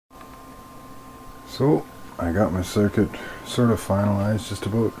So I got my circuit sort of finalized,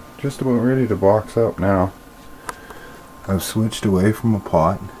 just about ready to box up now. I've switched away from a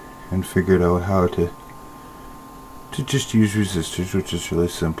pot and figured out how to just use resistors, which is really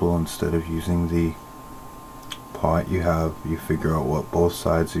simple. Instead of using the pot, you figure out what both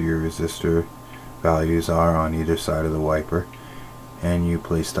sides of your resistor values are on either side of the wiper, and you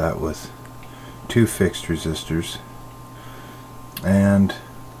place that with two fixed resistors. And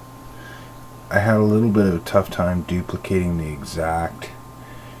I had a little bit of a tough time duplicating the exact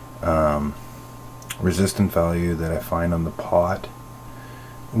resistance value that I find on the pot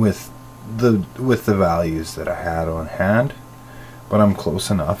with the values that I had on hand, but I'm close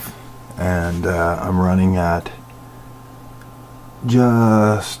enough, and I'm running at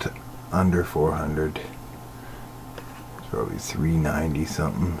just under 400. It's probably 390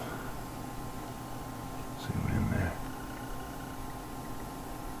 something. Zoom in there.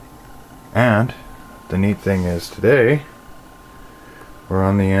 And the neat thing is, today we're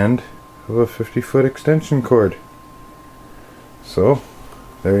on the end of a 50-foot extension cord. So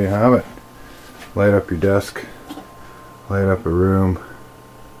there you have it. Light up your desk, light up a room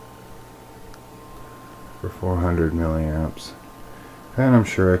for 400 milliamps. And I'm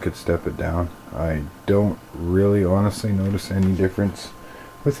sure I could step it down. I don't really honestly notice any difference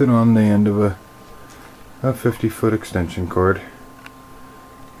with it on the end of a 50-foot extension cord.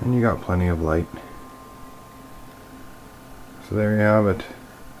 And you got plenty of light. So there you have it.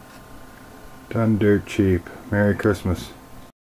 Done dirt cheap. Merry Christmas.